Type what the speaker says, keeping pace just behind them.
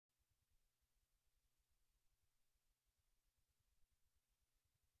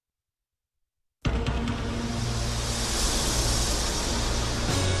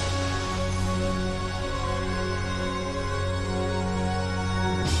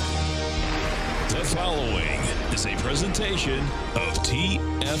The following is a presentation of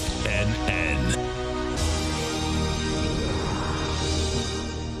TFNN.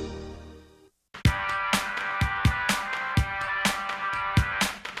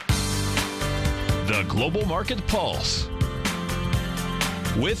 The Global Market Pulse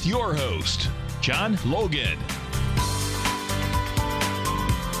with your host, John Logan.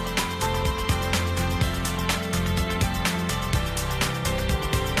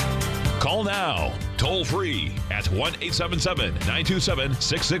 Call now, toll free at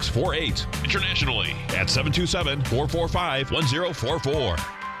 1-877-927-6648. Internationally at 727-445-1044.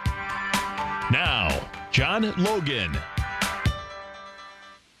 Now, John Logan.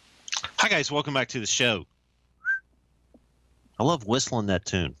 Hi, guys. Welcome back to the show. I love whistling that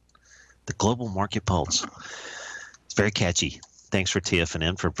tune, the Global Market Pulse. It's very catchy. Thanks for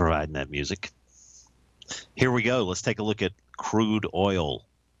TFNN for providing that music. Here we go. Let's take a look at crude oil.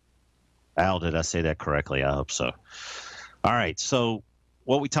 Al, did I say that correctly? I hope so. All right. So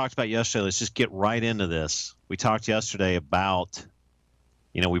what we talked about yesterday, let's just get right into this. We talked yesterday about,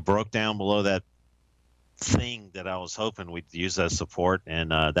 we broke down below that thing that I was hoping we'd use as support,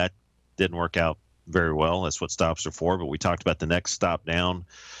 and that didn't work out very well. That's what stops are for. But we talked about the next stop down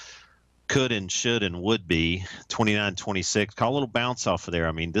could and should and would be 29.26. Call a little bounce off of there.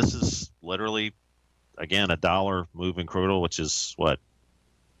 I mean, this is literally, again, $1 move in crude oil, which is what?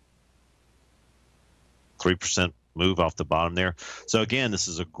 3% move off the bottom there. So again, this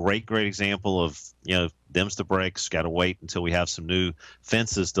is a great example of, them's the brakes. Got to wait until we have some new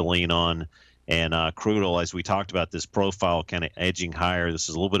fences to lean on. And crude oil, as we talked about, this profile kind of edging higher. This is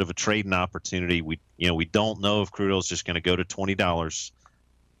a little bit of a trading opportunity. We don't know if crude oil is just going to go to $20.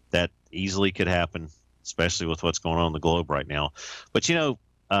 That easily could happen, especially with what's going on in the globe right now. But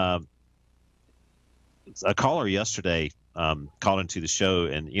a caller yesterday called into the show,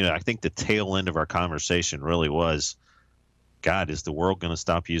 and I think the tail end of our conversation really was, God, is the world going to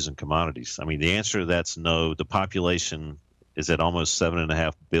stop using commodities? I mean, the answer to that's no. The population is at almost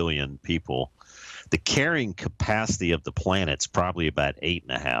 7.5 billion people. The carrying capacity of the planet's probably about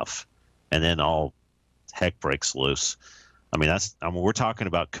 8.5, and then all heck breaks loose. I mean, we're talking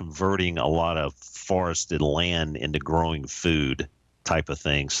about converting a lot of forested land into growing food type of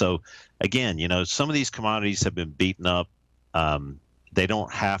thing. So again, some of these commodities have been beaten up. They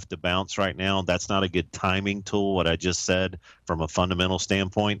don't have to bounce right now. That's not a good timing tool, what I just said, from a fundamental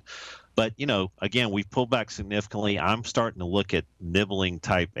standpoint. But, again, we've pulled back significantly. I'm starting to look at nibbling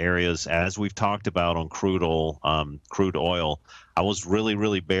type areas, as we've talked about on crude oil. I was really,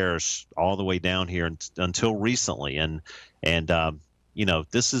 really bearish all the way down here until recently. And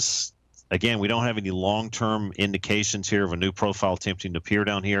this is, again, we don't have any long-term indications here of a new profile attempting to appear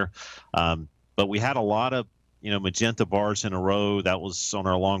down here. But we had a lot of, magenta bars in a row. That was on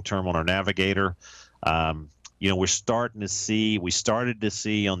our long-term on our navigator. We started to see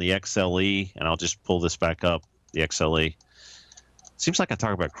on the XLE, and I'll just pull this back up, the XLE. Seems like I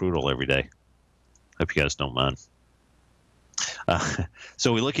talk about crude oil every day. Hope you guys don't mind.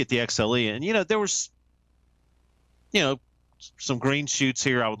 So we look at the XLE, and, there was, some green shoots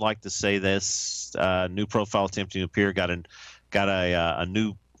here. I would like to say this new profile attempting to appear, got a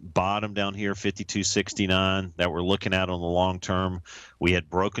new bottom down here, 52.69, that we're looking at on the long term. We had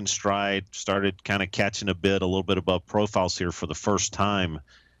broken stride, started kind of catching a little bit above profiles here for the first time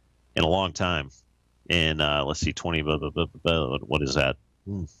in a long time. And let's see, 20, what is that?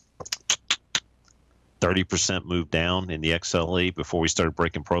 30% move down in the XLE before we started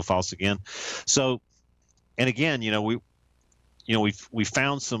breaking profiles again. So, and again, we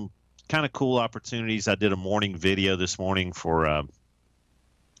found some kind of cool opportunities. I did a morning video this morning for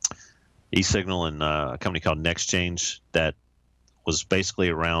eSignal and a company called NextChange that was basically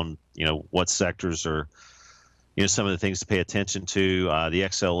around, what sectors are, some of the things to pay attention to. The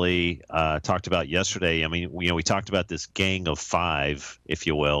XLE talked about yesterday. I mean, we talked about this gang of five, if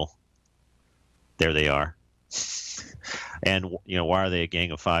you will. There they are. And, why are they a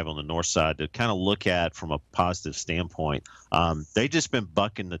gang of five on the north side? To kind of look at from a positive standpoint. They've just been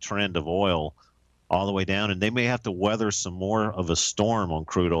bucking the trend of oil all the way down, and they may have to weather some more of a storm on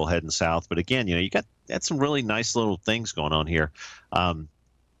crude oil heading south. But again, you got some really nice little things going on here.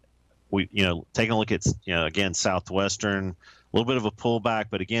 We, taking a look at, again, Southwestern, a little bit of a pullback,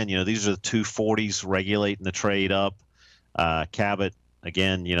 but again, these are the 240s regulating the trade up. Cabot,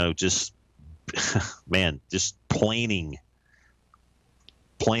 again, just, man, just planing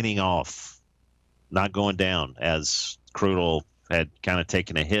off, not going down as crude oil had kind of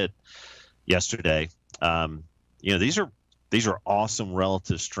taken a hit yesterday. These are these are awesome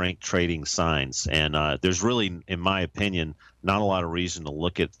relative strength trading signs. And there's really, in my opinion, not a lot of reason to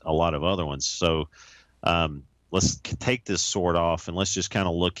look at a lot of other ones. So let's take this sword off and let's just kind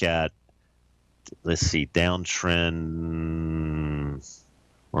of look at, let's see, downtrend.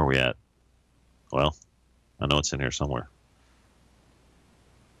 Where are we at? Well, I know it's in here somewhere.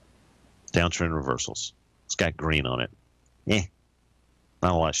 Downtrend reversals. It's got green on it.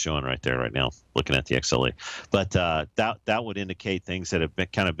 Not a lot showing right there right now, looking at the XLE. But that would indicate things that have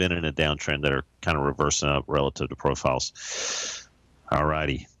been in a downtrend that are kind of reversing up relative to profiles. All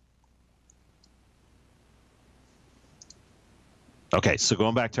righty. Okay, so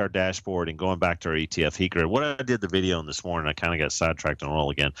going back to our dashboard and going back to our ETF heat grid, what I did the video on this morning, I kind of got sidetracked on roll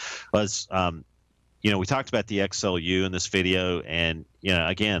again, was, we talked about the XLU in this video. And,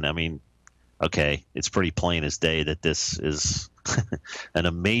 again, I mean, okay, it's pretty plain as day that this is an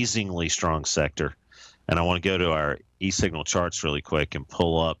amazingly strong sector. And I want to go to our e-signal charts really quick and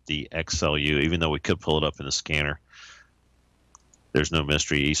pull up the XLU, even though we could pull it up in the scanner. There's no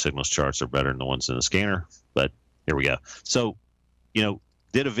mystery. E-signals charts are better than the ones in the scanner, but here we go. So,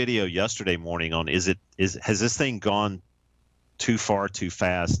 did a video yesterday morning on has this thing gone too far too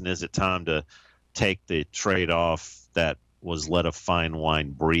fast, and is it time to take the trade off that was let a fine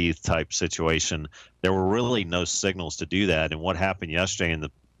wine breathe type situation? There were really no signals to do that. And what happened yesterday in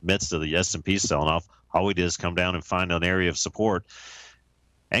the midst of the S&P selling off, all we did is come down and find an area of support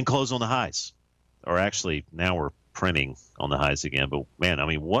and close on the highs. Or actually, now we're printing on the highs again. But man, I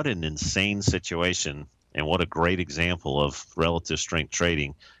mean, what an insane situation, and what a great example of relative strength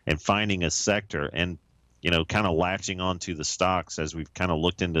trading and finding a sector and, kind of latching onto the stocks as we've kind of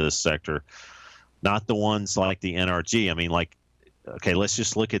looked into this sector. Not the ones like the NRG. I mean, okay, let's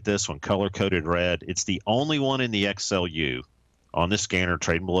just look at this one, color-coded red. It's the only one in the XLU on the scanner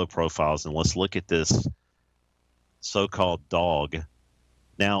trading below profiles. And let's look at this so-called dog.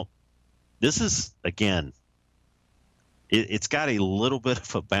 Now, this is, again, it's got a little bit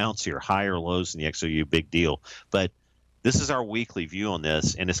of a bounce here, higher lows in the XLU, big deal. But this is our weekly view on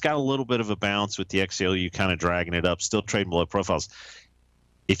this, and it's got a little bit of a bounce with the XLU kind of dragging it up, still trading below profiles.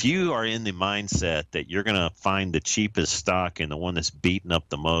 If you are in the mindset that you're going to find the cheapest stock and the one that's beaten up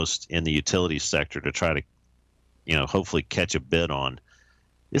the most in the utility sector to try to, hopefully catch a bid on,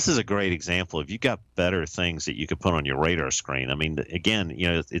 this is a great example of you've got better things that you could put on your radar screen. I mean, again,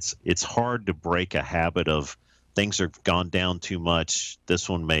 it's hard to break a habit of things have gone down too much. This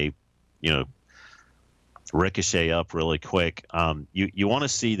one may, ricochet up really quick. You want to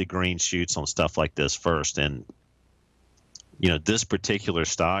see the green shoots on stuff like this first. And this particular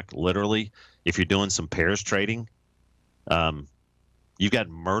stock, literally, if you're doing some pairs trading, you've got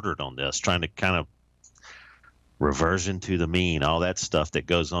murdered on this, trying to kind of reversion to the mean, all that stuff that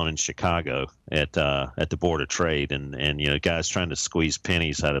goes on in Chicago at the Board of Trade, and guys trying to squeeze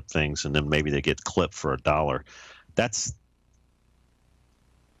pennies out of things, and then maybe they get clipped for $1.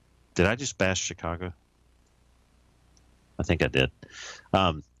 Did I just bash Chicago? I think I did.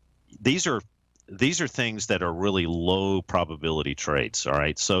 These are things that are really low probability trades. All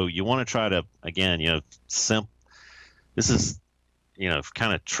right. So you want to try to, again, this is,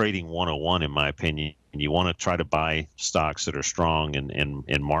 kind of trading 101 in my opinion. And you want to try to buy stocks that are strong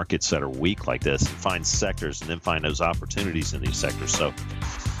in markets that are weak like this, and find sectors and then find those opportunities in these sectors. So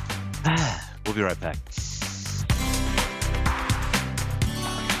we'll be right back.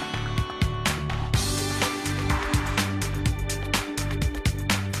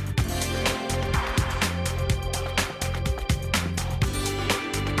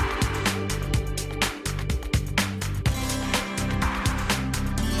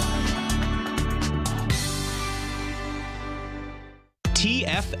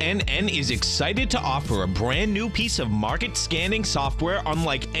 TFNN is excited to offer a brand new piece of market scanning software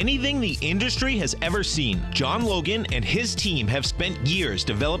unlike anything the industry has ever seen. John Logan and his team have spent years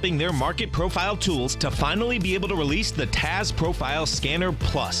developing their market profile tools to finally be able to release the TAS Profile Scanner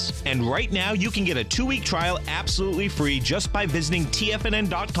Plus. And right now you can get a 2-week trial absolutely free just by visiting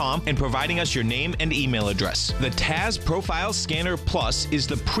TFNN.com and providing us your name and email address. The TAS Profile Scanner Plus is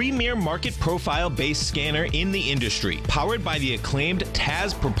the premier market profile based scanner in the industry. Powered by the acclaimed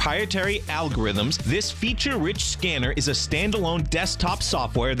TAS proprietary algorithms, this feature-rich scanner is a standalone desktop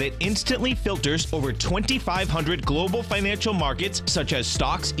software that instantly filters over 2,500 global financial markets such as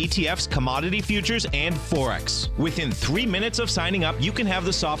stocks, ETFs, commodity futures, and Forex. Within 3 minutes of signing up, you can have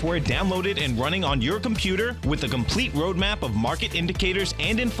the software downloaded and running on your computer with a complete roadmap of market indicators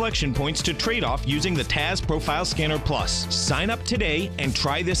and inflection points to trade off using the TAS Profile Scanner Plus. Sign up today and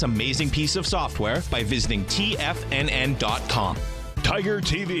try this amazing piece of software by visiting TFNN.com. Tiger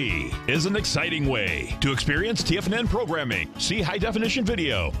TV is an exciting way to experience TFNN programming. See high-definition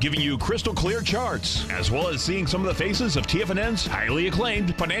video, giving you crystal clear charts, as well as seeing some of the faces of TFNN's highly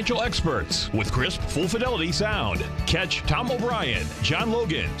acclaimed financial experts with crisp, full-fidelity sound. Catch Tom O'Brien, John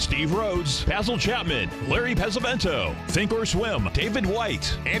Logan, Steve Rhodes, Basil Chapman, Larry Pesavento, Think or Swim, David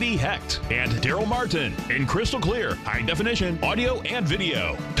White, Andy Hecht, and Daryl Martin in crystal clear, high-definition audio and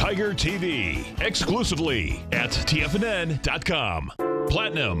video. Tiger TV, exclusively at TFNN.com.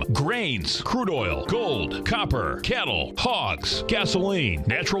 Platinum, grains, crude oil, gold, copper, cattle, hogs, gasoline,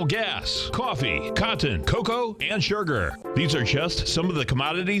 natural gas, coffee, cotton, cocoa, and sugar. These are just some of the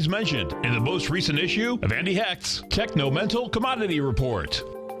commodities mentioned in the most recent issue of Andy Hecht's Techno-Mental Commodity Report.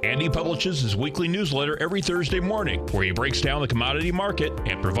 Andy publishes his weekly newsletter every Thursday morning, where he breaks down the commodity market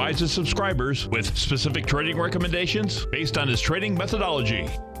and provides his subscribers with specific trading recommendations based on his trading methodology.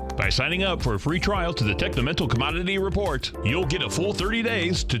 By signing up for a free trial to the Techno-Mental Commodity Report, you'll get a full 30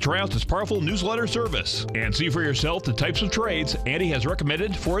 days to try out this powerful newsletter service and see for yourself the types of trades Andy has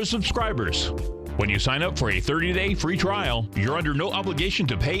recommended for his subscribers. When you sign up for a 30-day free trial, you're under no obligation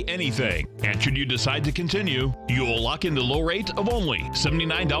to pay anything. And should you decide to continue, you will lock in the low rate of only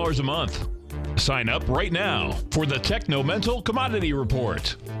 $79 a month. Sign up right now for the Techno-Mental Commodity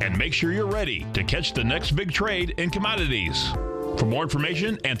Report and make sure you're ready to catch the next big trade in commodities. For more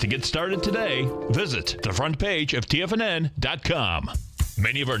information and to get started today, visit the front page of TFNN.com.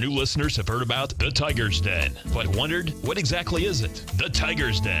 Many of our new listeners have heard about the Tiger's Den, but wondered, what exactly is it? The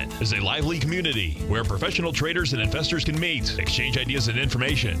Tiger's Den is a lively community where professional traders and investors can meet, exchange ideas and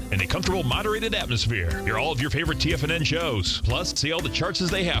information in a comfortable, moderated atmosphere. Hear all of your favorite TFNN shows, plus see all the charts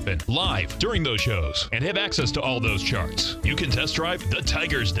as they happen live during those shows and have access to all those charts. You can test drive the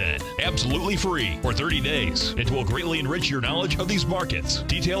Tiger's Den absolutely free for 30 days. It will greatly enrich your knowledge of these markets.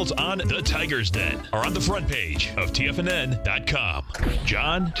 Details on the Tiger's Den are on the front page of TFNN.com.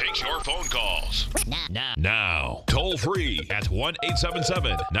 John takes your phone calls now. Toll free at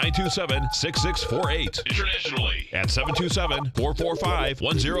 1-877-927-6648. Internationally at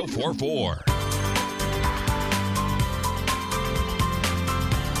 727-445-1044.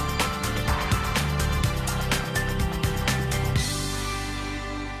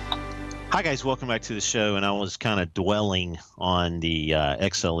 Hi, guys. Welcome back to the show. And I was kind of dwelling on the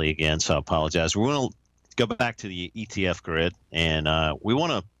XLE again, so I apologize. We're going to go back to the ETF grid, and we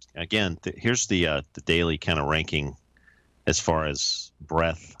want to, again, here's the daily kind of ranking as far as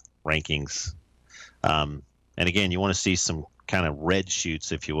breadth rankings. And again, you want to see some kind of red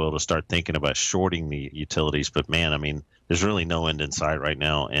shoots, if you will, to start thinking about shorting the utilities. But, man, I mean, there's really no end in sight right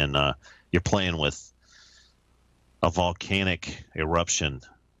now, and you're playing with a volcanic eruption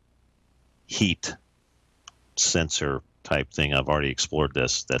heat sensor type thing. I've already explored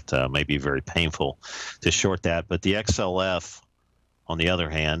this. That may be very painful to short that. But the XLF, on the other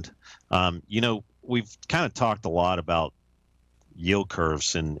hand, we've kind of talked a lot about yield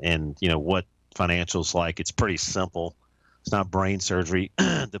curves and what financials like. It's pretty simple. It's not brain surgery.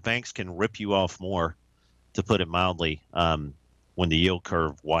 The banks can rip you off more, to put it mildly, when the yield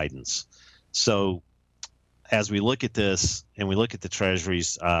curve widens. So as we look at this and we look at the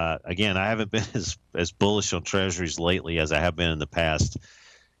treasuries, again, I haven't been as bullish on treasuries lately as I have been in the past.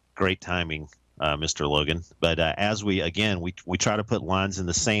 Great timing, Mr. Logan. But as we try to put lines in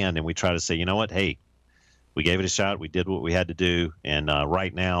the sand, and we try to say, you know what, hey, we gave it a shot. We did what we had to do. And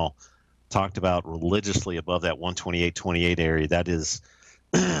right now, talked about religiously above that 128.28 area. That is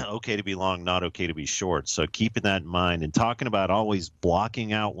okay to be long, not okay to be short. So keeping that in mind and talking about always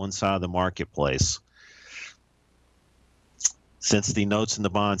blocking out one side of the marketplace. Since the notes and the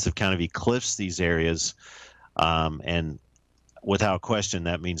bonds have kind of eclipsed these areas, and without question,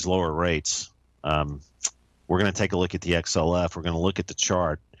 that means lower rates. We're going to take a look at the XLF. We're going to look at the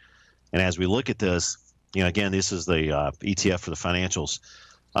chart. And as we look at this, again, this is the ETF for the financials.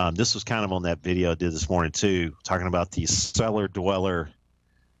 This was kind of on that video I did this morning, too, talking about the cellar dweller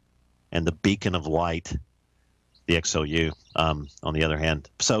and the beacon of light, the XLU, on the other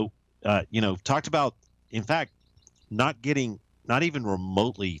hand. So, talked about, in fact, not even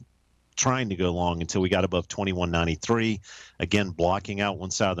remotely trying to go long until we got above 21.93. Again, blocking out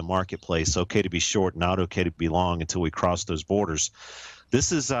one side of the marketplace. Okay to be short, not okay to be long until we cross those borders.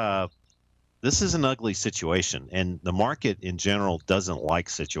 This is an ugly situation, and the market in general doesn't like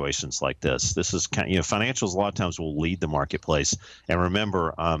situations like this. This is financials a lot of times will lead the marketplace. And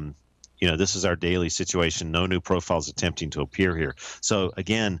remember, this is our daily situation. No new profiles attempting to appear here. So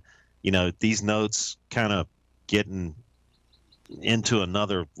again, these notes kind of getting into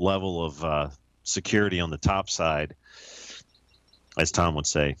another level of security on the top side, as Tom would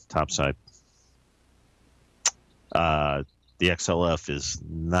say, top side. the XLF is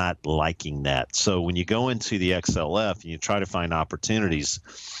not liking that. So when you go into the XLF and you try to find opportunities,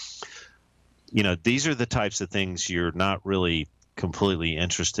 these are the types of things you're not really completely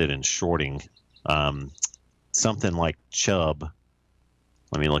interested in shorting. Something like Chubb.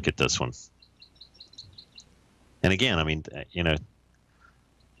 Let me look at this one. And again,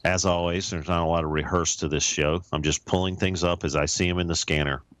 as always, there's not a lot of rehearse to this show. I'm just pulling things up as I see them in the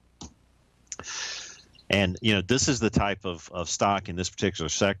scanner. And, this is the type of stock in this particular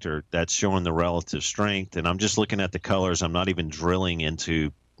sector that's showing the relative strength. And I'm just looking at the colors. I'm not even drilling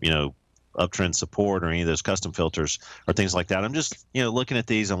into, uptrend support or any of those custom filters or things like that. I'm just, looking at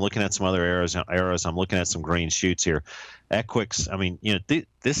these. I'm looking at some other arrows. I'm looking at some green shoots here. Equix,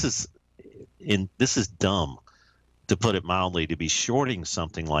 this is dumb, to put it mildly, to be shorting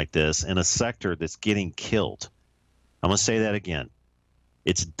something like this in a sector that's getting killed. I'm going to say that again.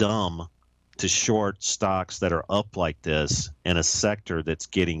 It's dumb to short stocks that are up like this in a sector that's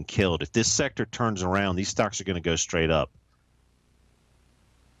getting killed. If this sector turns around, these stocks are going to go straight up.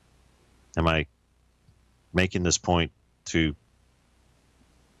 Am I making this point too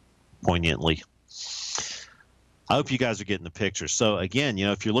poignantly? I hope you guys are getting the picture. So again,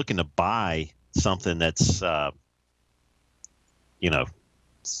 if you're looking to buy something that's,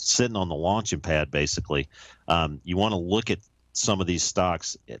 sitting on the launching pad, basically, you want to look at some of these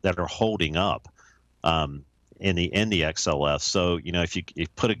stocks that are holding up in the XLF. So, if you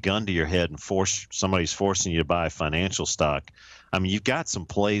put a gun to your head and somebody's forcing you to buy a financial stock, you've got some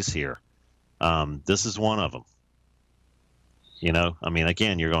plays here. This is one of them.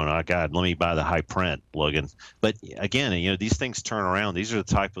 Again, you're going, oh, God, let me buy the high print, Logan. But again, these things turn around. These are the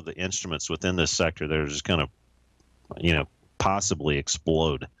type of the instruments within this sector that are just going to, possibly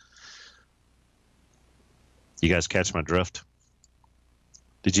explode. You guys catch my drift?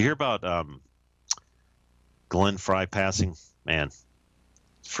 Did you hear about Glenn Fry passing? Man,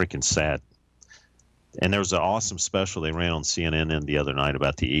 freaking sad. And there was an awesome special they ran on CNN the other night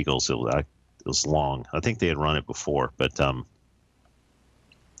about the Eagles. It was long. I think they had run it before, but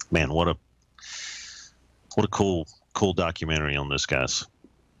man, what a cool documentary on this, guys.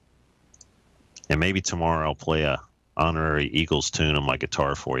 And maybe tomorrow I'll play a honorary Eagles tune on my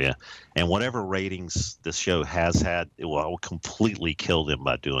guitar for you. And whatever ratings this show has had, I will completely kill them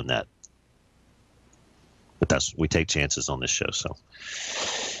by doing that. But we take chances on this show, so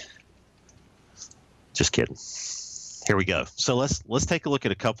just kidding. Here we go. So let's take a look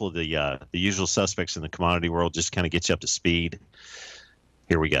at a couple of the usual suspects in the commodity world, just kind of get you up to speed.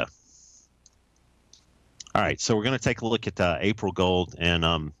 Here we go. All right, so we're going to take a look at April Gold,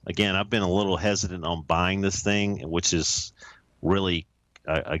 and again, I've been a little hesitant on buying this thing, which is really,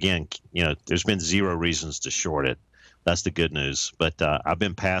 again, there's been zero reasons to short it. That's the good news. But I've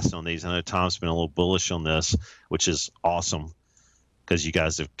been passing on these. I know Tom's been a little bullish on this, which is awesome because you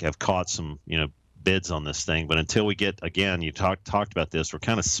guys have caught some, bids on this thing. But until we get, again, you talked about this, we're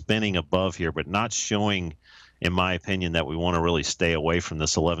kind of spinning above here, but not showing, in my opinion, that we want to really stay away from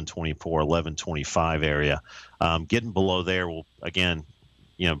this 1124, 1125 area. Getting below there will, again,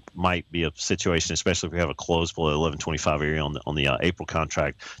 might be a situation, especially if we have a close below 1125 area on the April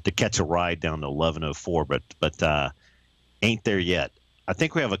contract, to catch a ride down to 1104, but ain't there yet. I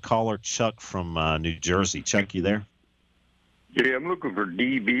think we have a caller, Chuck from New Jersey. Chuck, you there? Yeah, I'm looking for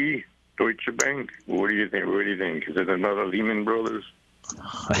DB, Deutsche Bank. What do you think? Is it another Lehman Brothers?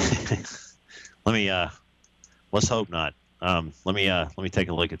 Let's hope not. Let me take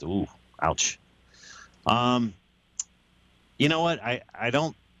a look at ooh, ouch. You know what? I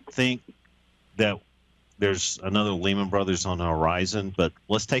don't think that there's another Lehman Brothers on the horizon, but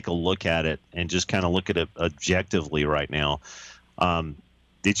let's take a look at it and just kind of look at it objectively right now.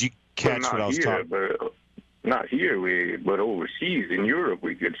 Did you catch what I was talking? Not here, but overseas in Europe,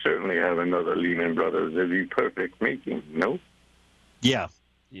 we could certainly have another Lehman Brothers. It'd be perfect making, no? Yeah,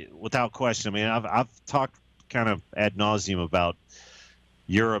 without question. I mean, I've talked kind of ad nauseum about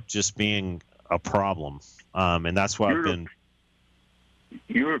Europe just being a problem, and that's why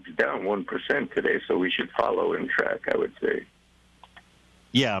Europe's down 1% today, so we should follow and track, I would say.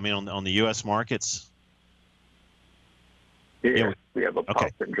 Yeah, I mean, on the U.S. markets. Yeah, we have a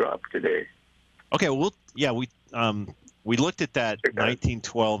pop and drop today. Okay, well, we looked at that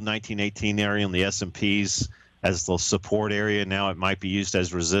 1912, 1918 area on the S&Ps as the support area. Now it might be used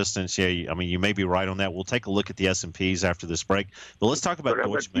as resistance. Yeah, I mean, you may be right on that. We'll take a look at the S&Ps after this break. But let's talk about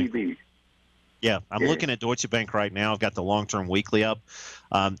Deutsche Bank. Yeah, I'm looking at Deutsche Bank right now. I've got the long-term weekly up.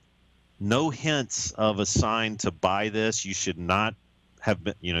 No hints of a sign to buy this. You should not have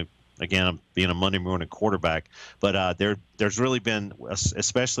been, again, I'm being a Monday morning quarterback, but there's really been,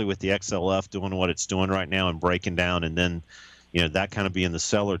 especially with the XLF doing what it's doing right now and breaking down, and then that kind of being the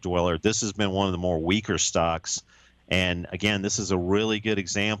cellar dweller. This has been one of the more weaker stocks. And again, this is a really good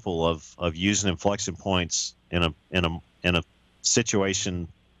example of using inflection points in a situation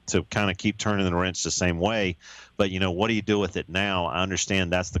to kind of keep turning the wrench the same way. But what do you do with it now? I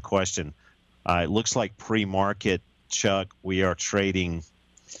understand that's the question. It looks like pre-market, Chuck, we are trading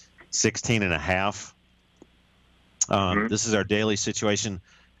 16.5. This is our daily situation.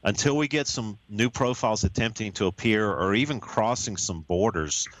 Until we get some new profiles attempting to appear or even crossing some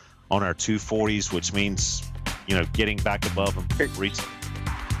borders on our 240s, which means, getting back above them.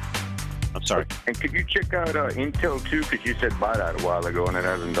 I'm sorry. And could you check out Intel too? Because you said buy that a while ago and it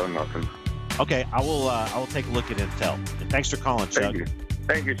hasn't done nothing. Okay, I will take a look at Intel. And thanks for calling, Chuck.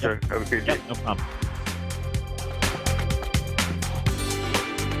 Thank you, sir. Have a good day. No problem.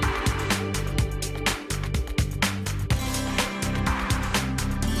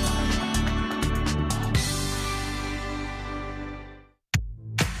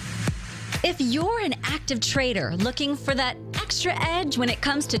 If you're an active trader looking for that extra edge when it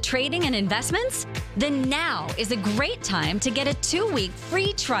comes to trading and investments, then now is a great time to get a 2-week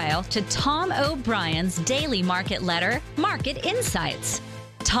free trial to Tom O'Brien's daily market letter, Market Insights.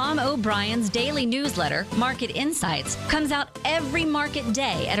 Tom O'Brien's daily newsletter, Market Insights, comes out every market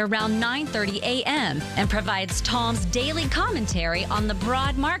day at around 9:30 a.m. and provides Tom's daily commentary on the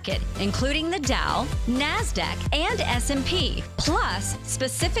broad market, including the Dow, NASDAQ, and S&P, plus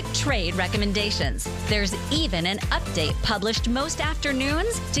specific trade recommendations. There's even an update published most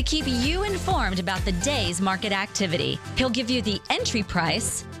afternoons to keep you informed about the day's market activity. He'll give you the entry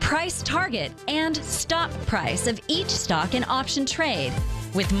price, price target, and stop price of each stock and option trade.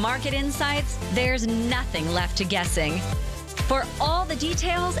 With Market Insights, there's nothing left to guessing. For all the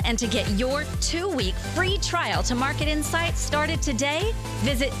details and to get your 2-week free trial to Market Insights started today,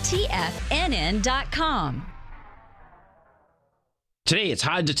 visit TFNN.com. Today, it's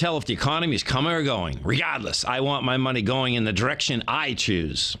hard to tell if the economy is coming or going. Regardless, I want my money going in the direction I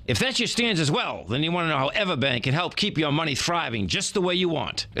choose. If that's your stance as well, then you want to know how Everbank can help keep your money thriving just the way you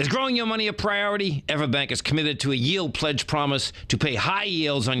want. Is growing your money a priority? Everbank is committed to a yield pledge promise to pay high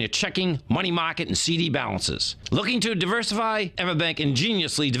yields on your checking, money market, and CD balances. Looking to diversify? Everbank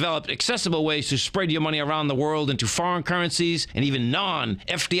ingeniously developed accessible ways to spread your money around the world into foreign currencies and even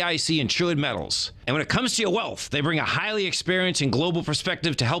non-FDIC insured metals. And when it comes to your wealth, they bring a highly experienced and global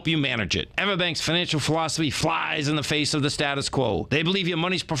perspective to help you manage it. Everbank's financial philosophy flies in the face of the status quo. They believe your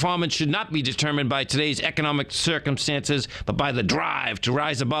money's performance should not be determined by today's economic circumstances, but by the drive to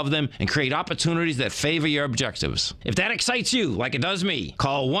rise above them and create opportunities that favor your objectives. If that excites you, like it does me,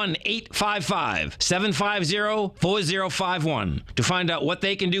 call 1-855-750-4051 to find out what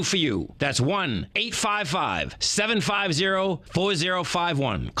they can do for you. That's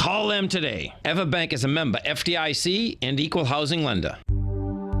 1-855-750-4051. Call them today. Everbank is a member FDIC and equal housing lender.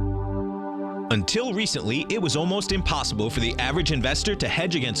 Until recently, it was almost impossible for the average investor to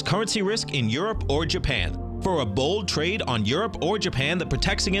hedge against currency risk in Europe or Japan. For a bold trade on Europe or Japan that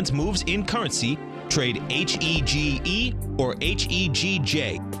protects against moves in currency, trade HEGE or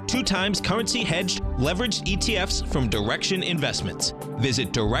HEGJ, 2 times currency hedged leveraged ETFs from Direction Investments.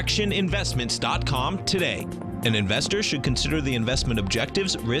 Visit directioninvestments.com today. An investor should consider the investment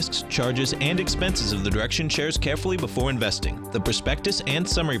objectives, risks, charges, and expenses of the Direction shares carefully before investing. The prospectus and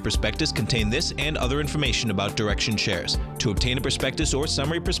summary prospectus contain this and other information about Direction shares. To obtain a prospectus or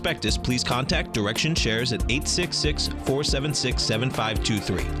summary prospectus, please contact Direction shares at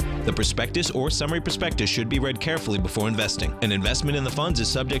 866-476-7523. The prospectus or summary prospectus should be read carefully before investing. An investment in the funds is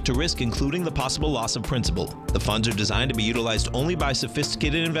subject to risk, including the possible loss of principal. The funds are designed to be utilized only by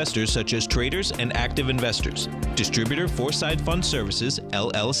sophisticated investors such as traders and active investors. Distributor Foreside Fund Services,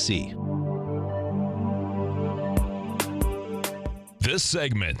 LLC. This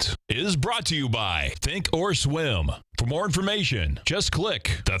segment is brought to you by Think or Swim. For more information, just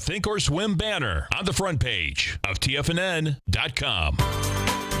click the Think or Swim banner on the front page of TFNN.com.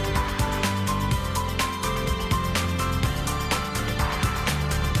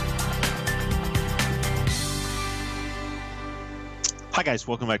 Hi, guys.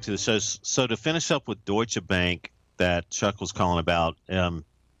 Welcome back to the show. So to finish up with Deutsche Bank that Chuck was calling about,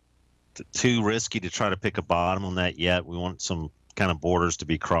 too risky to try to pick a bottom on that yet. We want some kind of borders to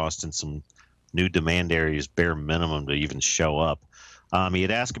be crossed and some new demand areas, bare minimum, to even show up. He had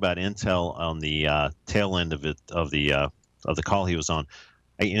asked about Intel on the tail end of the call he was on.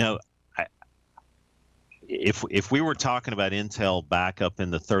 If we were talking about Intel back up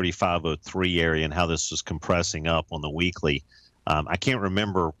in the 3503 area and how this was compressing up on the weekly, I can't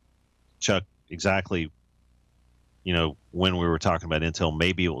remember, Chuck, exactly, when we were talking about Intel.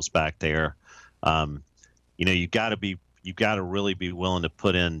 Maybe it was back there. You got to be you got to really be willing to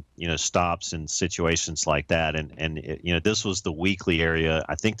put in, stops in situations like that. And this was the weekly area.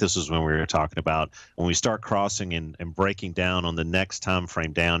 I think this was when we were talking about when we start crossing and breaking down on the next time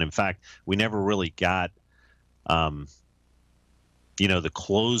frame down. In fact, we never really got, the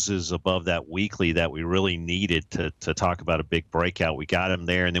closes above that weekly that we really needed to talk about a big breakout. We got them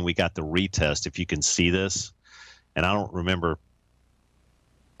there, and then we got the retest. If you can see this, and I don't remember.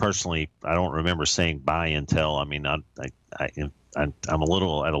 Personally, I don't remember saying buy Intel. I mean, I'm a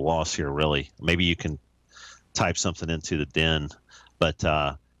little at a loss here, really. Maybe you can type something into the den. But,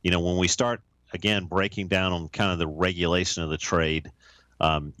 when we start, again, breaking down on kind of the regulation of the trade,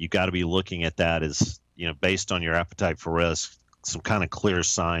 you got to be looking at that as, based on your appetite for risk, some kind of clear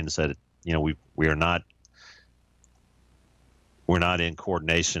signs that, we're not in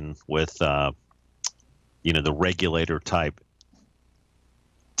coordination with, the regulator type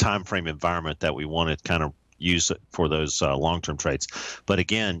time frame environment that we want to kind of use for those long-term trades. But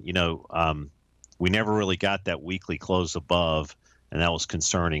again, we never really got that weekly close above, and that was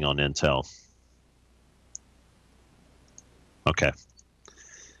concerning on Intel. Okay.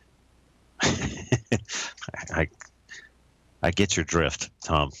 I get your drift,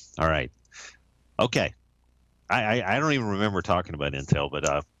 Tom. All right. Okay. I don't even remember talking about Intel,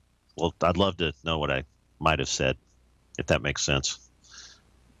 but well, I'd love to know what I might have said, if that makes sense.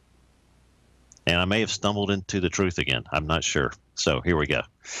 And I may have stumbled into the truth again. I'm not sure. So here we go.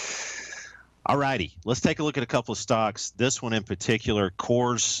 All righty. Let's take a look at a couple of stocks. This one in particular,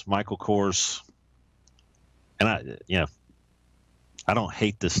 Kors, Michael Kors. And I don't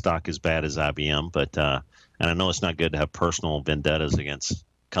hate this stock as bad as IBM, but and I know it's not good to have personal vendettas against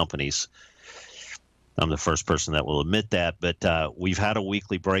companies. I'm the first person that will admit that, but we've had a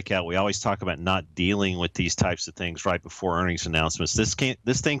weekly breakout. We always talk about not dealing with these types of things right before earnings announcements. This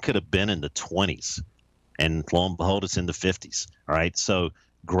thing could have been in the 20s, and lo and behold, it's in the 50s. All right, so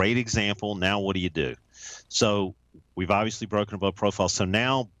great example. Now what do you do? So we've obviously broken above profile. So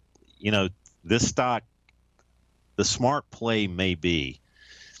now, this stock, the smart play may be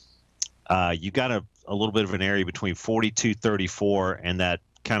you got a little bit of an area between 42.34 and that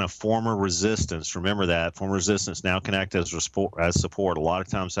kind of former resistance. Remember that former resistance now can act as support. A lot of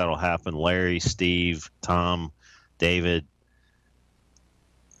times that'll happen. Larry, Steve, Tom, David,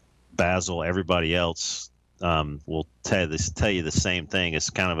 Basil, everybody else will tell you the same thing. It's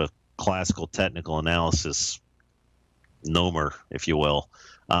kind of a classical technical analysis nomer, if you will.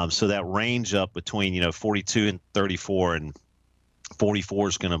 So that range up between 42 and 34, and 44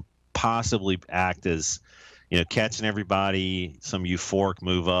 is going to possibly act as catching everybody, some euphoric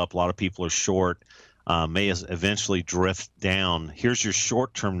move up. A lot of people are short, may eventually drift down. Here's your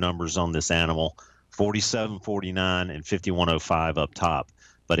short-term numbers on this animal, 47.49 and 51.05 up top.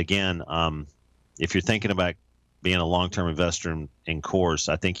 But again, if you're thinking about being a long-term investor in Kors,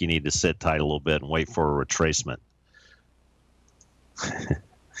 I think you need to sit tight a little bit and wait for a retracement.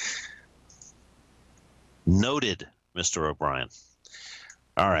 Noted, Mr. O'Brien.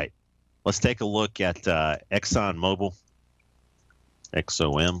 All right. Let's take a look at ExxonMobil,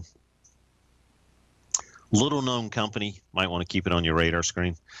 XOM. Little known company, might want to keep it on your radar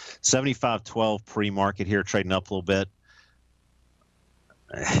screen. 75.12 pre-market here, trading up a little bit.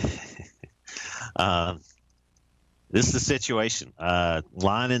 This is the situation.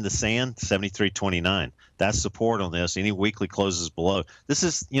 Line in the sand, 73.29. That's support on this. Any weekly closes below. This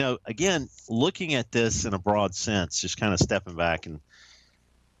is, again, looking at this in a broad sense, just kind of stepping back and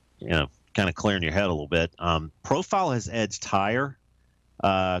kind of clearing your head a little bit. Profile has edged higher.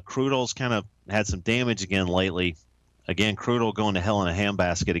 Crude oil's kind of had some damage again lately. Again, crude oil going to hell in a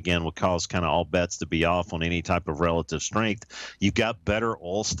handbasket again would cause kind of all bets to be off on any type of relative strength. You've got better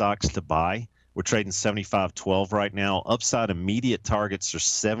oil stocks to buy. We're trading 75.12 right now. Upside immediate targets are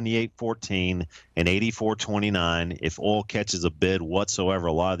 78.14 and 84.29. If oil catches a bid whatsoever,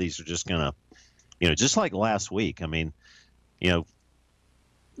 a lot of these are just going to, just like last week. I mean,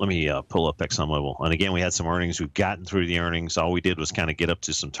 let me pull up ExxonMobil. And again, we had some earnings. We've gotten through the earnings. All we did was kind of get up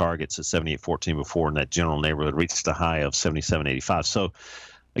to some targets at 78.14 before, in that general neighborhood reached a high of 77.85. So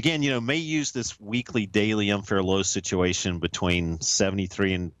again, may use this weekly, daily unfair low situation between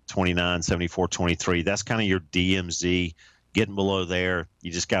 73 and 29, 74.23. That's kind of your DMZ. Getting below there,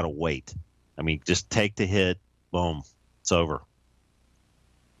 you just got to wait. I mean, just take the hit. Boom. It's over.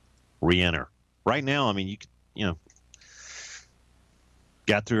 Re-enter. Right now, I mean,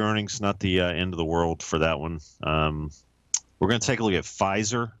 got through earnings, not the end of the world for that one. We're going to take a look at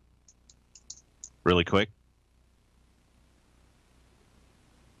Pfizer really quick.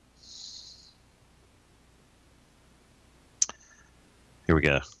 Here we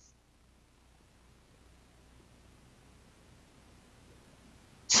go.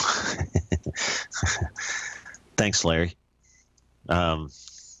 Thanks, Larry. I'm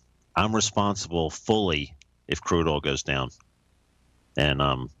responsible fully if crude oil goes down, and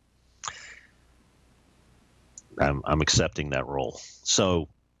I'm accepting that role. So,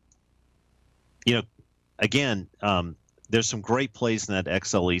 again, there's some great plays in that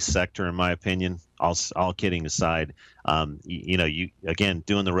XLE sector, in my opinion. All kidding aside, you again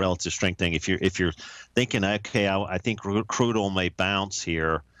doing the relative strength thing. If you're thinking, okay, I think crude oil may bounce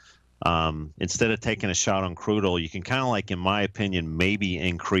here, instead of taking a shot on crude oil, you can kind of, like, in my opinion, maybe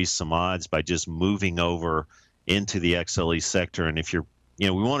increase some odds by just moving over into the XLE sector. And if you're, we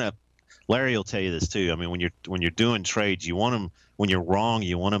want to. Larry will tell you this too. I mean, when you're doing trades, you want them, when you're wrong,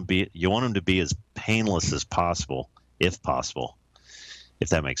 you want them to be as painless as possible, if possible, if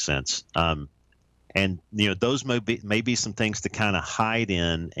that makes sense. And those may be some things to kind of hide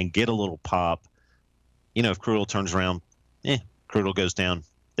in and get a little pop. If crude oil turns around, crude oil goes down,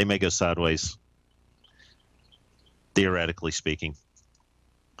 they may go sideways, theoretically speaking.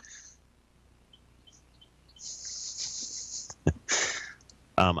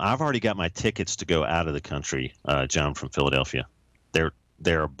 I've already got my tickets to go out of the country, John, from Philadelphia.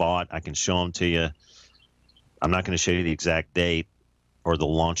 They're bought. I can show them to you. I'm not going to show you the exact date or the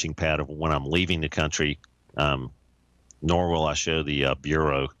launching pad of when I'm leaving the country, nor will I show the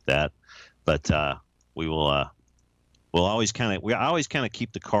bureau that. But we will. We'll always kind of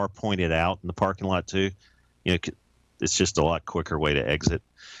keep the car pointed out in the parking lot too. It's just a lot quicker way to exit,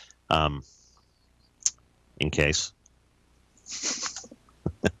 in case.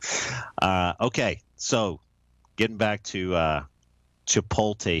 Okay, so getting back to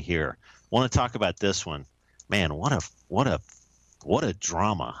Chipotle here. Want to talk about this one. Man, what a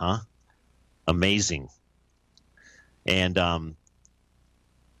drama, huh? Amazing. And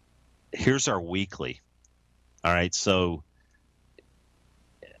here's our weekly. All right, so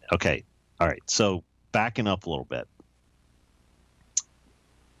backing up a little bit.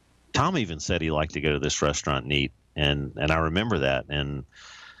 Tom even said he liked to go to this restaurant and eat, and I remember that. And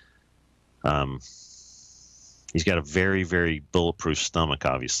he's got a very, very bulletproof stomach,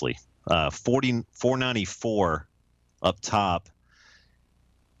 obviously. $4.94 up top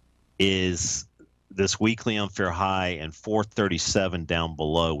is this weekly unfair high, and $4.37 down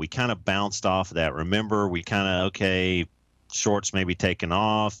below. We kind of bounced off of that. Remember, we kind of, shorts maybe taken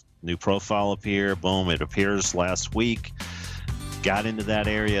off, new profile up here. Boom, it appears last week. Got into that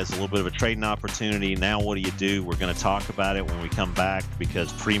area as a little bit of a trading opportunity. Now what do? We're going to talk about it when we come back,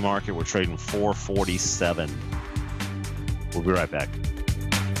 because pre-market we're trading $4.47. We'll be right back.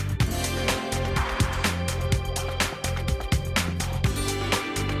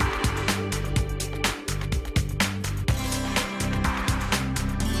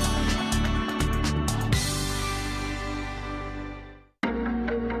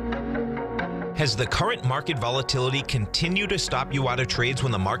 Has the current market volatility continued to stop you out of trades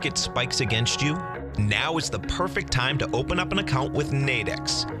when the market spikes against you? Now is the perfect time to open up an account with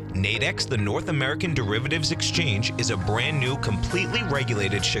Nadex. Nadex, the North American Derivatives Exchange, is a brand new, completely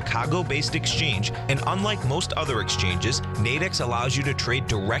regulated Chicago-based exchange, and unlike most other exchanges, Nadex allows you to trade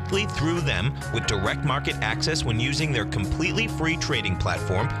directly through them with direct market access when using their completely free trading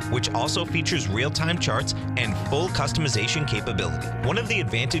platform, which also features real-time charts and full customization capability. One of the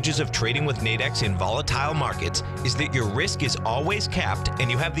advantages of trading with Nadex in volatile markets is that your risk is always capped, and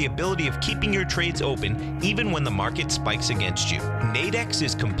you have the ability of keeping your trades open even when the market spikes against you. Nadex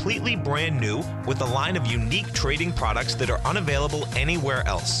is completely brand new with a line of unique trading products that are unavailable anywhere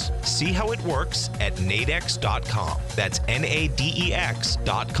else. See how it works at nadex.com. That's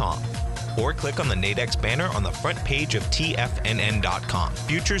NADEX.com. Or click on the Nadex banner on the front page of TFNN.com.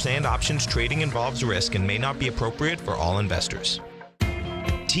 Futures and options trading involves risk and may not be appropriate for all investors.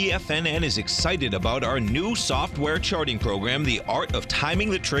 TFNN is excited about our new software charting program, The Art of Timing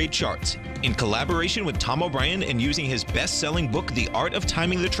the Trade Charts. In collaboration with Tom O'Brien and using his best-selling book, The Art of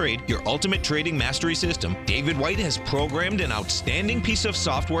Timing the Trade, Your Ultimate Trading Mastery System, David White has programmed an outstanding piece of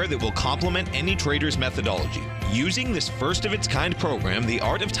software that will complement any trader's methodology. Using this first-of-its-kind program, The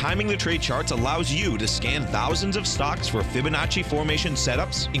Art of Timing the Trade Charts allows you to scan thousands of stocks for Fibonacci formation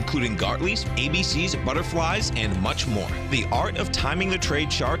setups, including Gartley's, ABC's, butterflies, and much more. The Art of Timing the Trade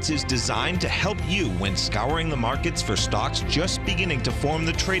Charts is designed to help you when scouring the markets for stocks just beginning to form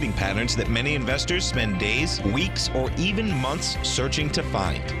the trading patterns that many investors spend days, weeks, or even months searching to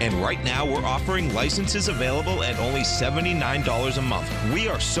find. And right now, we're offering licenses available at only $79 a month. We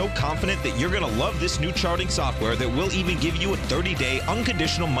are so confident that you're going to love this new charting software that will even give you a 30-day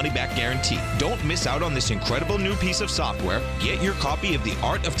unconditional money-back guarantee. Don't miss out on this incredible new piece of software. Get your copy of The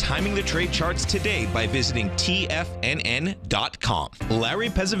Art of Timing the Trade Charts today by visiting TFNN.com. Larry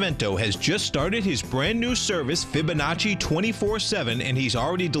Pesavento has just started his brand new service, Fibonacci 24/7, and he's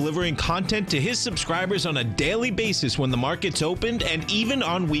already delivering content to his subscribers on a daily basis when the market's opened and even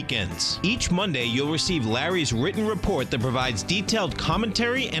on weekends. Each Monday, you'll receive Larry's written report that provides detailed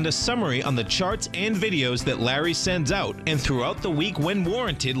commentary and a summary on the charts and videos that Larry sends out. And throughout the week, when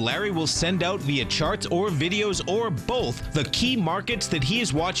warranted, Larry will send out via charts or videos or both the key markets that he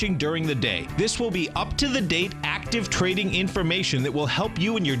is watching during the day. This will be up-to-the-date, active trading information that will help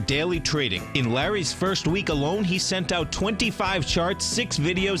you in your daily trading. In Larry's first week alone, he sent out 25 charts, 6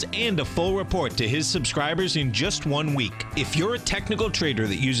 videos, and a full report to his subscribers in just 1 week. If you're a technical trader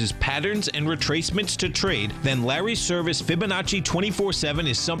that uses patterns and retracements to trade, then Larry's service Fibonacci 24/7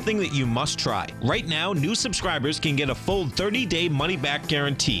 is something that you must try. Right now, new subscribers can get a full 30-day money-back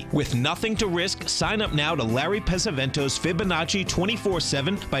guarantee. With nothing to risk, sign up now to Larry Pesavento's Fibonacci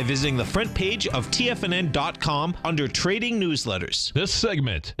 24/7 by visiting the front page of TFNN.com under Trading Newsletters. This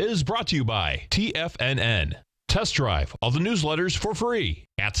segment is brought to you by TFNN. Test drive all the newsletters for free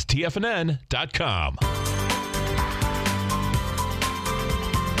at TFNN.com.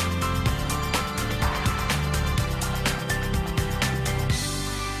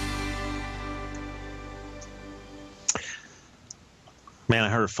 Man, I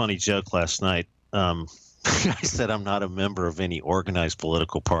heard a funny joke last night. I said I'm not a member of any organized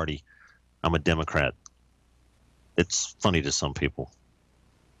political party. I'm a Democrat. It's funny to some people.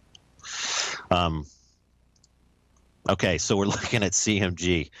 Okay, so we're looking at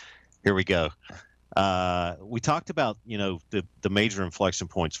CMG. Here we go. We talked about, the major inflection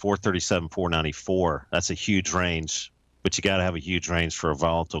points, 437, 494. That's a huge range, but you got to have a huge range for a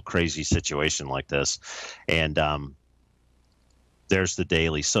volatile, crazy situation like this. And there's the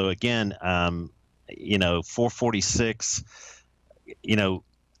daily. So again, 446,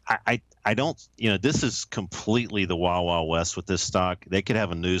 I don't, this is completely the Wild Wild West with this stock. They could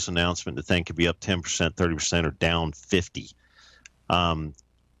have a news announcement that thing could be up 10%, 30%, or down 50. A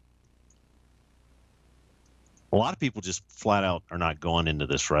lot of people just flat out are not going into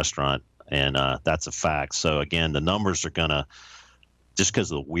this restaurant, and that's a fact. So again, the numbers are gonna, just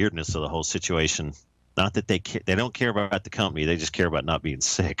because of the weirdness of the whole situation. Not that they don't care about the company, they just care about not being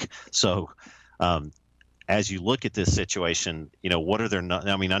sick. So as you look at this situation, what are their?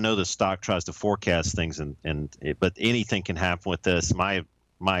 I mean, I know the stock tries to forecast things, but anything can happen with this. My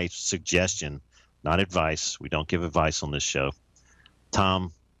suggestion, not advice. We don't give advice on this show.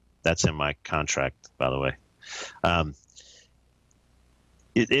 Tom, that's in my contract, by the way.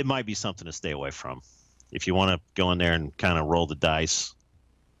 It might be something to stay away from. If you want to go in there and kind of roll the dice,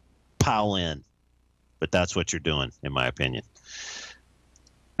 pile in. But that's what you're doing, in my opinion.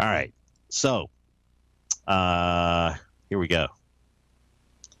 All right, so here we go.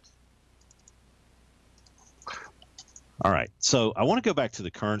 All right, so I want to go back to the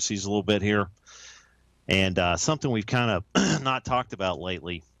currencies a little bit here, and something we've kind of not talked about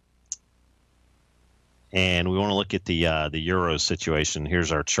lately. And we want to look at the euro situation.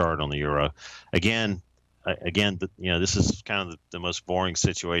 Here's our chart on the euro. Again, this is kind of the most boring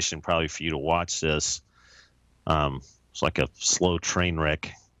situation probably for you to watch this. It's like a slow train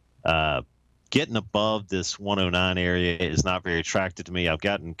wreck. Getting above this 109 area is not very attractive to me. I've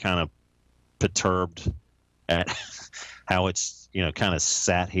gotten kind of perturbed at how it's, kind of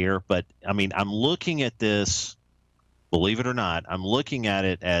sat here. But, I mean, I'm looking at this, believe it or not, I'm looking at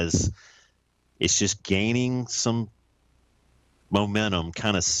it as it's just gaining some momentum,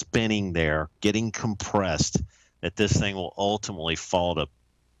 kind of spinning there, getting compressed, that this thing will ultimately fall to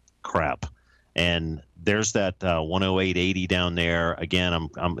crap. And there's that 108.80 down there. Again,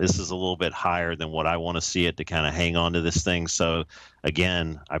 this is a little bit higher than what I want to see it to kind of hang on to this thing. So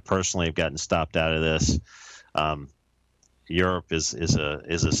again, I personally have gotten stopped out of this. Europe is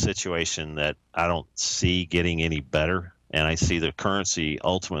a situation that I don't see getting any better, and I see the currency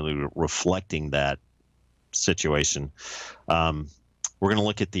ultimately reflecting that situation. We're going to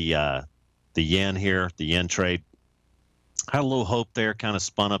look at the yen here, the yen trade. Had a little hope there, kind of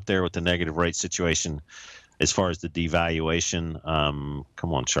spun up there with the negative rate situation as far as the devaluation.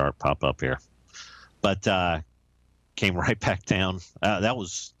 Come on, chart, pop up here. But came right back down. That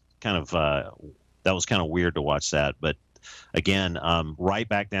was kind of weird to watch that. But again, right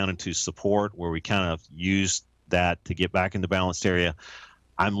back down into support where we kind of used that to get back in the balanced area.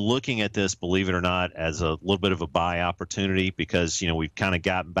 I'm looking at this, believe it or not, as a little bit of a buy opportunity because, we've kind of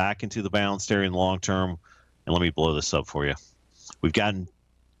gotten back into the balanced area in the long term. And let me blow this up for you. We've gotten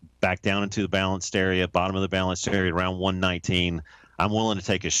back down into the balanced area, bottom of the balanced area around 119. I'm willing to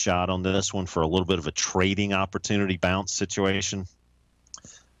take a shot on this one for a little bit of a trading opportunity bounce situation.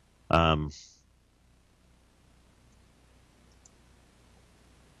 And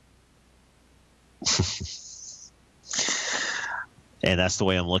that's the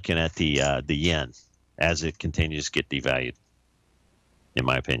way I'm looking at the yen as it continues to get devalued, in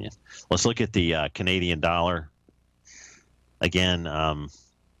my opinion. Let's look at the Canadian dollar. Again,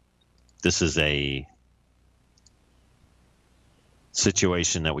 this is a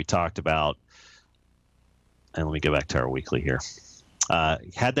situation that we talked about. And let me go back to our weekly here.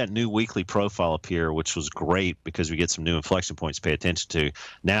 Had that new weekly profile appear, which was great because we get some new inflection points to pay attention to.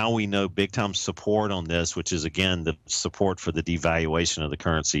 Now we know big time support on this, which is, again, the support for the devaluation of the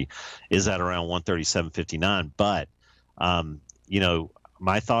currency is at around 137.59. But,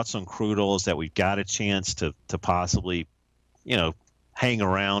 my thoughts on crude oil is that we've got a chance to possibly, hang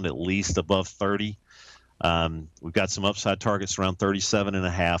around at least above 30. We've got some upside targets around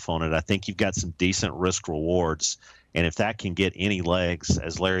 37.5 on it. I think you've got some decent risk rewards. And if that can get any legs,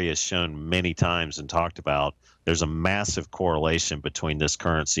 as Larry has shown many times and talked about, there's a massive correlation between this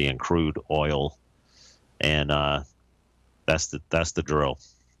currency and crude oil. And that's the drill.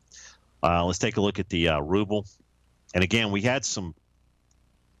 Let's take a look at the ruble. And again, we had some,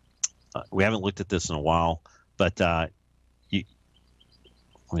 we haven't looked at this in a while, but let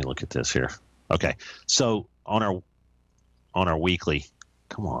me look at this here. Okay. So on our weekly,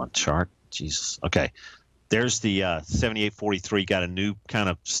 come on, chart. Jesus. Okay. There's the 78.43, got a new kind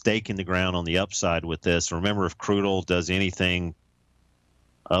of stake in the ground on the upside with this. Remember, if crude oil does anything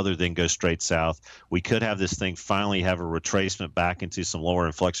other than go straight south, we could have this thing finally have a retracement back into some lower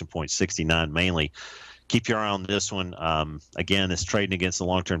inflection point, 69 mainly. Keep your eye on this one. Again, it's trading against the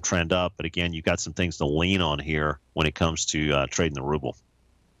long-term trend up, but again, you've got some things to lean on here when it comes to trading the ruble.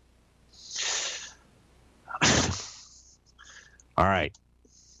 All right.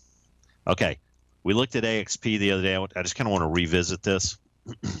 Okay. We looked at AXP the other day. I just kind of want to revisit this.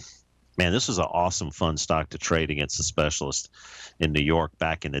 Man, this was an awesome, fun stock to trade against the specialist in New York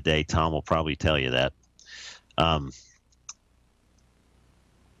back in the day. Tom will probably tell you that.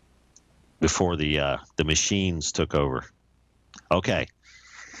 Before the machines took over. Okay.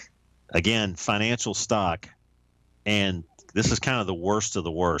 Again, financial stock. And this is kind of the worst of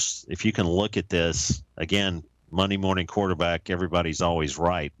the worst. If you can look at this, again, Monday morning quarterback, everybody's always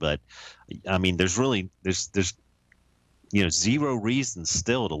right. But I mean, there's zero reason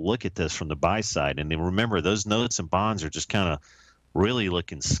still to look at this from the buy side. And then remember, those notes and bonds are just kind of really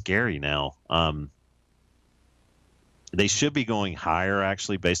looking scary now. They should be going higher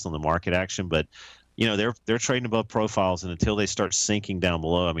actually based on the market action, but they're trading above profiles, and until they start sinking down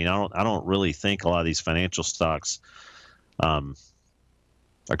below, I mean, I don't really think a lot of these financial stocks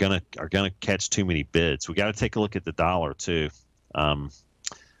are gonna catch too many bids. We got to take a look at the dollar too.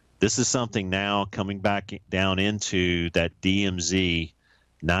 This is something now coming back down into that DMZ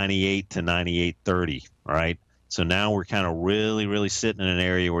 98 to 98.30, right? So now we're kind of really sitting in an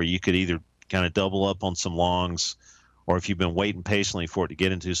area where you could either kind of double up on some longs, or if you've been waiting patiently for it to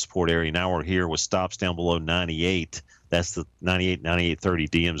get into a support area, now we're here with stops down below 98. That's the 98, 98.30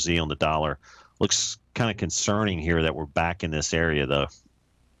 DMZ on the dollar. Looks kind of concerning here that we're back in this area, though.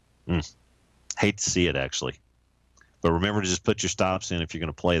 Hate to see it, actually. But remember to just put your stops in if you're going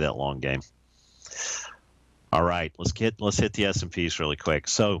to play that long game. All right, let's hit the S&Ps really quick.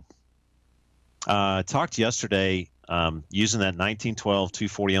 So I talked yesterday using that 1912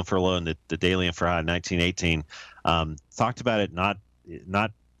 240 unfair low and the daily unfair high 1918. Talked about it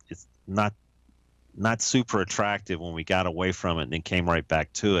it's not super attractive when we got away from it and then came right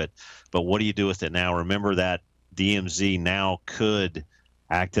back to it. But what do you do with it now? Remember that DMZ now could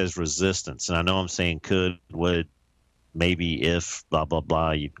act as resistance. And I know I'm saying could, would, maybe, if, blah, blah,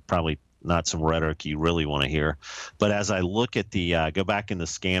 blah. You probably not some rhetoric you really want to hear. But as I look at the go back in the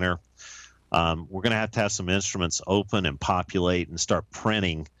scanner, we're going to have some instruments open and populate and start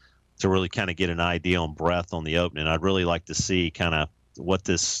printing to really kind of get an idea on breadth on the opening. I'd really like to see kind of what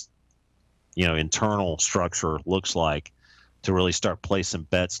this internal structure looks like to really start placing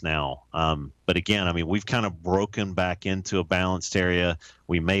bets now. But again, I mean, we've kind of broken back into a balanced area.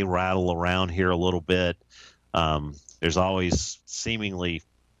 We may rattle around here a little bit. There's always seemingly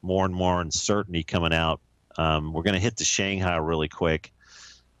more and more uncertainty coming out. We're going to hit the Shanghai really quick,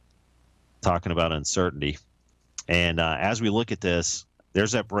 talking about uncertainty. And as we look at this,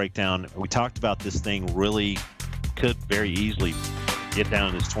 there's that breakdown. We talked about this thing really could very easily get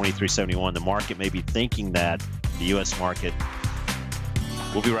down to 23.71. The market may be thinking that, the U.S. market.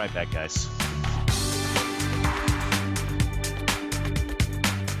 We'll be right back, guys.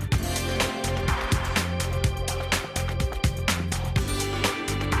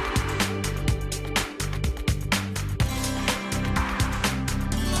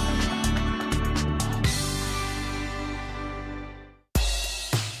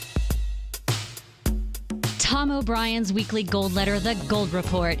 Tom O'Brien's weekly gold letter, The Gold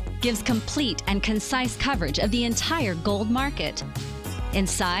Report, gives complete and concise coverage of the entire gold market.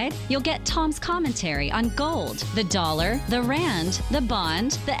 Inside, you'll get Tom's commentary on gold, the dollar, the rand, the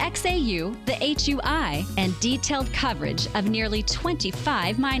bond, the XAU, the HUI, and detailed coverage of nearly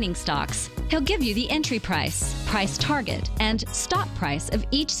 25 mining stocks. He'll give you the entry price, price target, and stop price of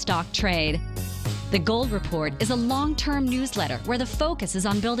each stock trade. The Gold Report is a long-term newsletter where the focus is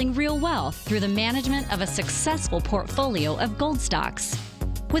on building real wealth through the management of a successful portfolio of gold stocks.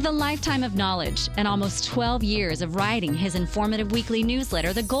 With a lifetime of knowledge and almost 12 years of writing his informative weekly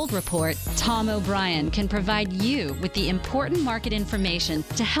newsletter, The Gold Report, Tom O'Brien can provide you with the important market information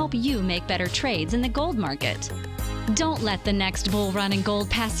to help you make better trades in the gold market. Don't let the next bull run in gold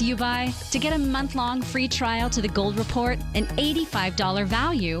pass you by. To get a month-long free trial to The Gold Report, an $85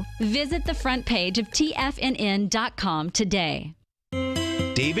 value, visit the front page of TFNN.com today.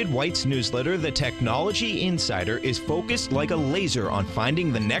 David White's newsletter, The Technology Insider, is focused like a laser on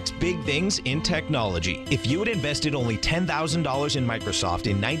finding the next big things in technology. If you had invested only $10,000 in Microsoft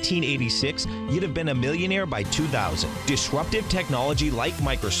in 1986, you'd have been a millionaire by 2000. Disruptive technology like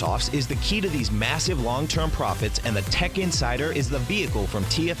Microsoft's is the key to these massive long-term profits, and the Tech Insider is the vehicle from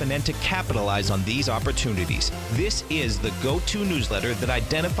TFNN to capitalize on these opportunities. This is the go-to newsletter that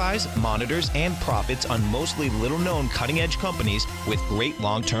identifies, monitors, and profits on mostly little-known cutting-edge companies with great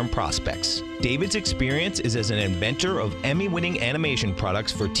long-term prospects. David's experience is as an inventor of Emmy-winning animation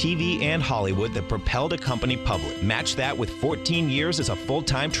products for TV and Hollywood that propelled a company public. Match that with 14 years as a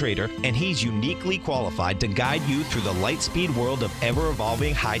full-time trader, and he's uniquely qualified to guide you through the light-speed world of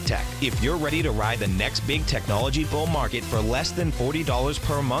ever-evolving high-tech. If you're ready to ride the next big technology bull market for less than $40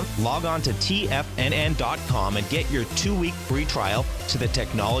 per month, log on to TFNN.com and get your 2-week free trial to the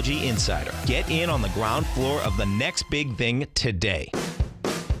Technology Insider. Get in on the ground floor of the next big thing today.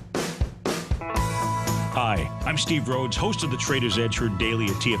 Hi, I'm Steve Rhodes, host of the Trader's Edge heard daily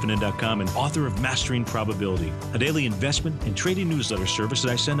at TFNN.com and author of Mastering Probability, a daily investment and trading newsletter service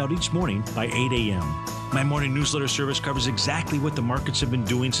that I send out each morning by 8 a.m. My morning newsletter service covers exactly what the markets have been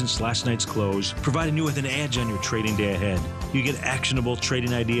doing since last night's close, providing you with an edge on your trading day ahead. You get actionable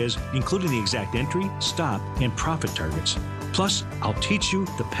trading ideas, including the exact entry, stop, and profit targets. Plus, I'll teach you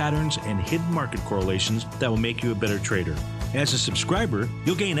the patterns and hidden market correlations that will make you a better trader. As a subscriber,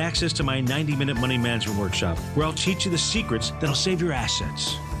 you'll gain access to my 90-minute money management workshop, where I'll teach you the secrets that'll save your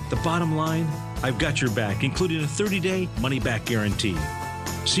assets. The bottom line, I've got your back, including a 30-day money-back guarantee.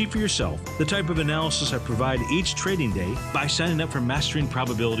 See for yourself the type of analysis I provide each trading day by signing up for Mastering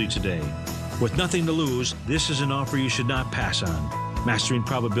Probability today. With nothing to lose, this is an offer you should not pass on. Mastering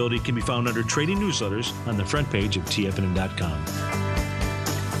Probability can be found under Trading Newsletters on the front page of TFNN.com.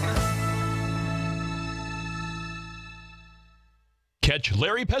 Catch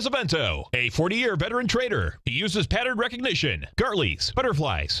Larry Pesavento, a 40-year veteran trader. He uses pattern recognition, Gartleys,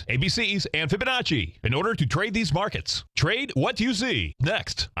 butterflies, ABCs, and Fibonacci in order to trade these markets. Trade what you see.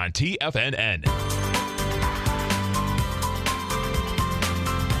 Next on TFNN.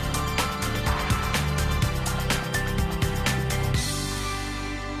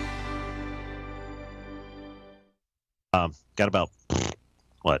 Got about,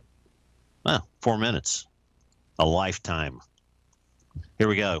 4 minutes. A lifetime. Here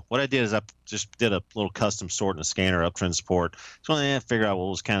we go. What I did is I just did a little custom sort in a scanner, uptrend support. So I figure out what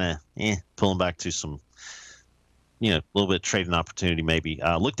was kind of pulling back to some, a little bit of trading opportunity maybe.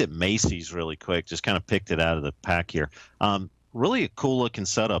 Looked at Macy's really quick, just kind of picked it out of the pack here. Really a cool looking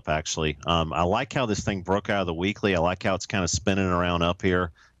setup, actually. I like how this thing broke out of the weekly. I like how it's kind of spinning around up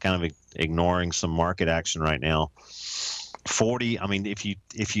here, kind of ignoring some market action right now. 40. I mean, if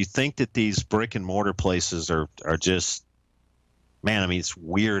you think that these brick and mortar places are just, man, I mean, it's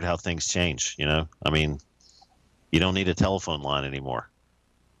weird how things change, I mean, you don't need a telephone line anymore.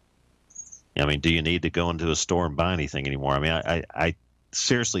 I mean, do you need to go into a store and buy anything anymore? I mean, I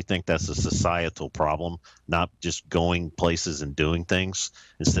seriously think that's a societal problem, not just going places and doing things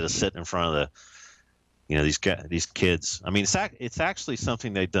instead of sitting in front of these kids. I mean, it's actually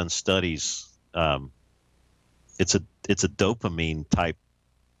something they've done studies. It's a dopamine type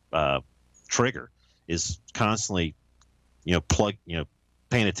trigger, is constantly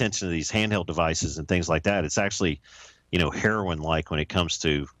paying attention to these handheld devices and things like that. It's actually heroin-like when it comes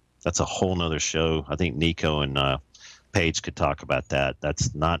to, that's a whole nother show. I think Nico and Paige could talk about that.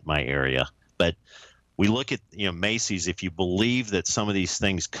 That's not my area. But we look at, Macy's, if you believe that some of these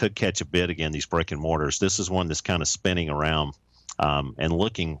things could catch a bid again, these brick and mortars, this is one that's kind of spinning around and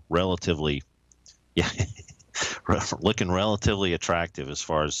looking relatively, looking relatively attractive as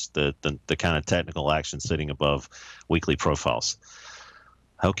far as the kind of technical action sitting above weekly profiles.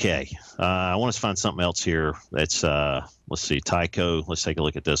 Okay, I want to find something else here. That's let's see, Tyco. Let's take a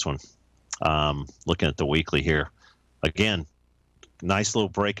look at this one. Looking at the weekly here, again, nice little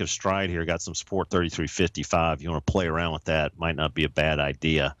break of stride here. Got some support 33.55. You want to play around with that? Might not be a bad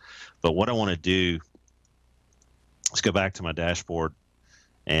idea. But what I want to do, let's go back to my dashboard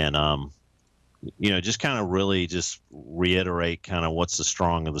and just kind of really just reiterate kind of what's the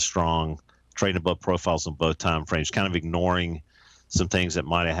strong of the strong, trading above profiles on both time frames, kind of ignoring some things that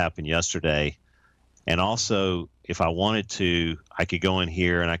might have happened yesterday. And also, if I wanted to, I could go in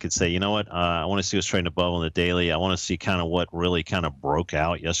here and I could say, you know what, I want to see what's trading above on the daily. I want to see kind of what really kind of broke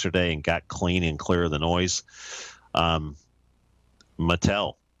out yesterday and got clean and clear of the noise. Mattel,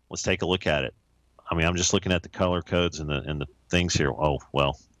 let's take a look at it. I mean, I'm just looking at the color codes and the things here. Oh,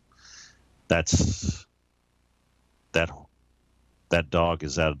 well, that dog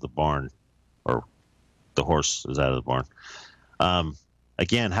is out of the barn, or the horse is out of the barn.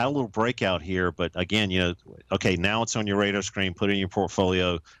 Again, had a little breakout here, but again, okay, now it's on your radar screen. Put it in your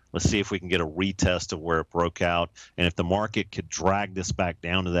portfolio. Let's see if we can get a retest of where it broke out. And if the market could drag this back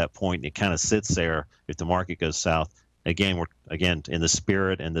down to that point and it kind of sits there, if the market goes south, again, we're in the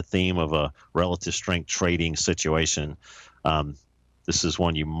spirit and the theme of a relative strength trading situation. This is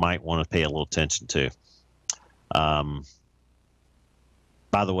one you might want to pay a little attention to.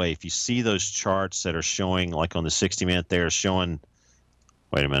 By the way, if you see those charts that are showing, like on the 60-minute, they're showing.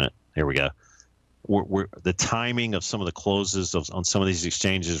 Wait a minute. Here we go. We're the timing of some of the closes on some of these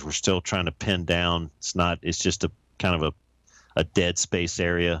exchanges. We're still trying to pin down. It's not. It's just a kind of a dead space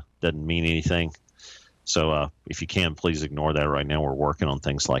area. Doesn't mean anything. So if you can, please ignore that right now. We're working on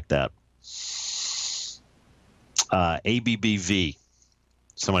things like that. ABBV.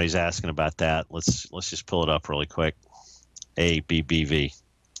 Somebody's asking about that. Let's just pull it up really quick. ABBV.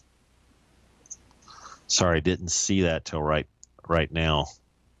 Sorry, I didn't see that till right now.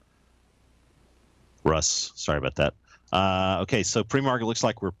 Russ, sorry about that. Okay, so pre-market looks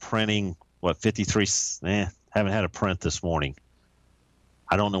like we're printing, 53? Haven't had a print this morning.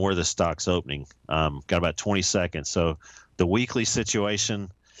 I don't know where the stock's opening. Got about 20 seconds. So the weekly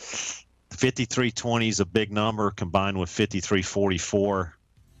situation, 53.20 is a big number combined with 53.44.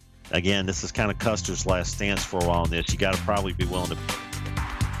 Again, this is kind of Custer's last stance for a while on this. You got to probably be willing to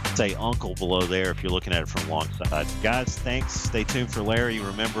say uncle below there if you're looking at it from long side. Guys, thanks. Stay tuned for Larry.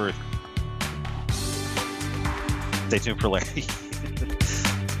 Remember, stay tuned for Larry.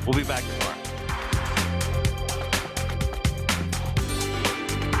 We'll be back tomorrow.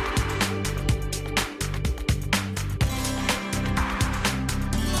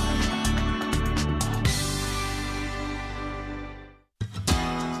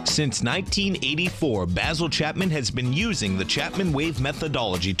 Since 1984, Basil Chapman has been using the Chapman Wave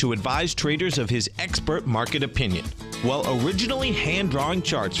methodology to advise traders of his expert market opinion. While originally hand-drawing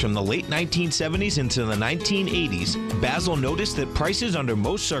charts from the late 1970s into the 1980s, Basil noticed that prices under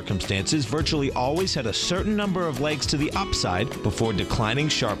most circumstances virtually always had a certain number of legs to the upside before declining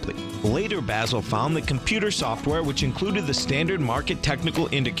sharply. Later, Basil found that computer software, which included the standard market technical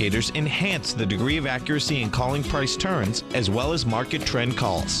indicators, enhanced the degree of accuracy in calling price turns, as well as market trend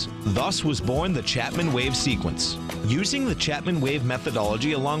calls. Thus was born the Chapman Wave sequence. Using the Chapman Wave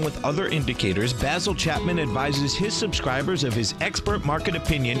methodology along with other indicators, Basil Chapman advises his subscribers of his expert market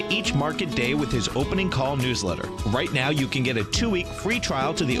opinion each market day with his opening call newsletter. Right now, you can get a 2-week free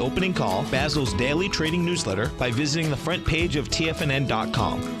trial to the opening call, Basil's daily trading newsletter, by visiting the front page of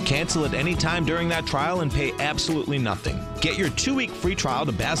TFNN.com. Cancel at any time during that trial and pay absolutely nothing. Get your 2-week free trial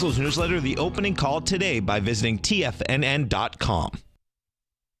to Basil's newsletter, The Opening Call, today by visiting TFNN.com.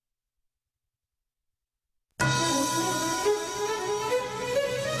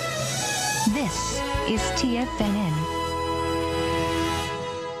 This is TFNN.